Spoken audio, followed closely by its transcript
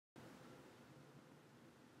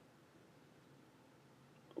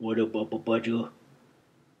What about Papa?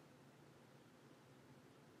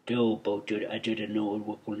 Tell about it. I didn't know it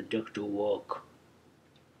was going to take to walk.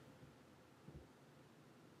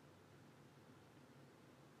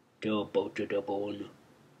 Tell about it, Abon.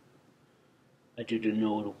 I didn't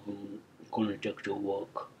know it was going to take to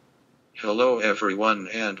walk. Hello everyone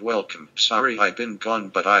and welcome. Sorry I've been gone,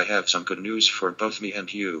 but I have some good news for both me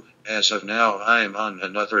and you. As of now, I'm on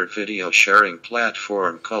another video sharing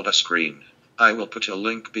platform called Uscreen. I will put a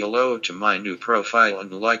link below to my new profile.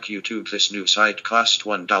 Unlike YouTube, this new site costs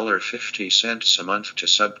 $1.50 a month to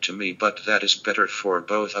sub to me, but that is better for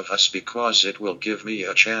both of us because it will give me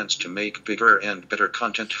a chance to make bigger and better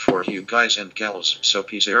content for you guys and gals. So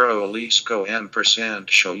P0 go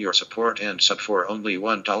ampersand show your support and sub for only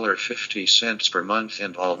 $1.50 per month,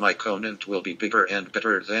 and all my content will be bigger and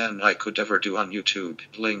better than I could ever do on YouTube.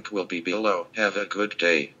 Link will be below. Have a good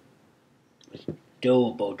day. Tell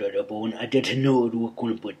about that, Abon. I didn't know it was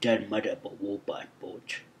going to put that mud up a wall bad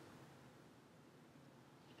boat.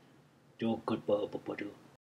 Tell goodbye, Papa.